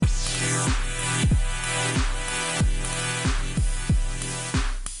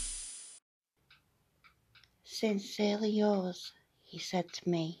Sincerely yours, he said to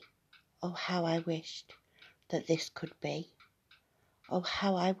me. Oh, how I wished that this could be. Oh,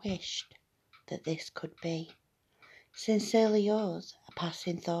 how I wished that this could be. Sincerely yours, a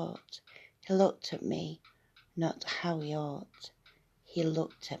passing thought. He looked at me, not how he ought. He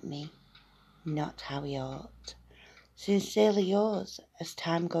looked at me, not how he ought. Sincerely yours, as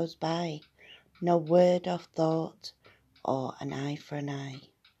time goes by. No word or thought, or an eye for an eye.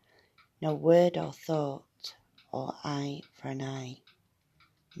 No word or thought, or eye for an eye.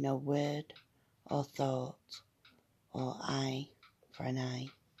 No word or thought, or eye for an eye.